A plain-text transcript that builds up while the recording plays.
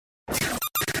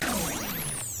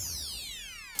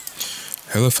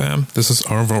Hello fam, this is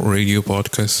our Radio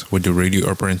Podcast with the Radio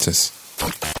Apprentice.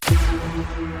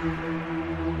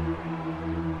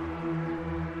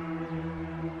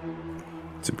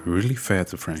 To be really fair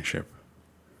to friendship,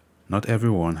 not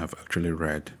everyone have actually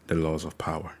read the laws of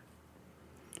power.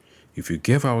 If you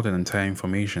give out an entire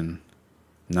information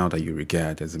now that you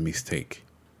regard as a mistake,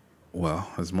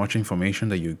 well, as much information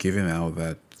that you're giving out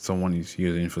that someone is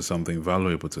using for something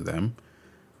valuable to them,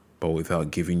 but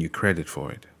without giving you credit for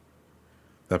it.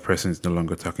 That person is no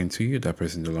longer talking to you, that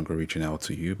person is no longer reaching out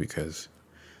to you because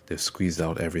they've squeezed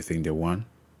out everything they want.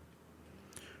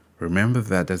 Remember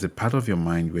that there's a part of your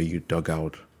mind where you dug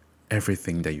out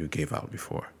everything that you gave out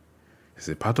before. There's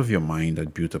a part of your mind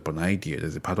that built up an idea.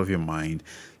 There's a part of your mind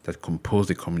that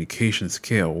composed a communication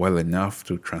skill well enough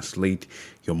to translate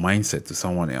your mindset to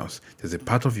someone else. There's a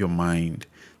part of your mind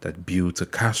that built a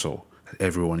castle that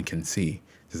everyone can see.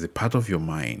 There's a part of your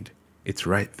mind. It's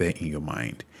right there in your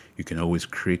mind. You can always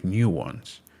create new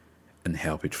ones and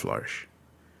help it flourish.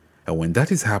 And when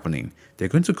that is happening, they're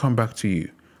going to come back to you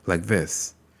like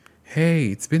this. Hey,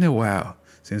 it's been a while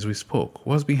since we spoke.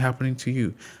 What's been happening to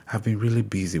you? I've been really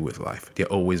busy with life. They're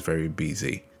always very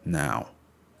busy now.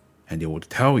 And they will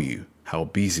tell you how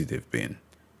busy they've been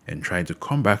and try to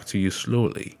come back to you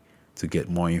slowly to get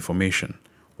more information.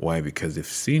 Why? Because they've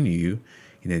seen you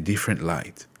in a different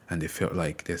light and they felt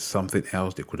like there's something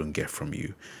else they couldn't get from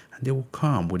you. And they will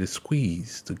come with a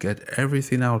squeeze to get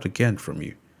everything out again from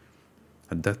you.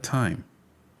 At that time,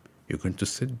 you're going to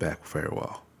sit back very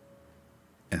well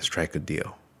and strike a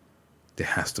deal. There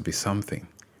has to be something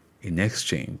in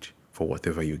exchange for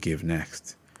whatever you give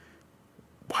next.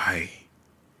 Why?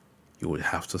 You would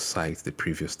have to cite the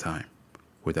previous time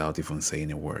without even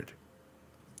saying a word.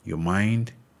 Your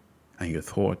mind and your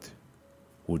thought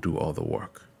will do all the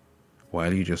work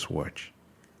while you just watch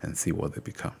and see what they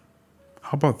become.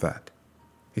 How about that?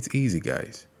 It's easy,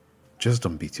 guys. Just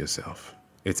don't beat yourself.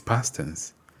 It's past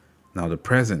tense. Now the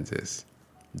present is,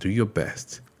 do your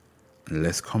best and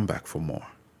let's come back for more.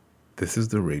 This is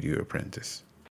the Radio Apprentice.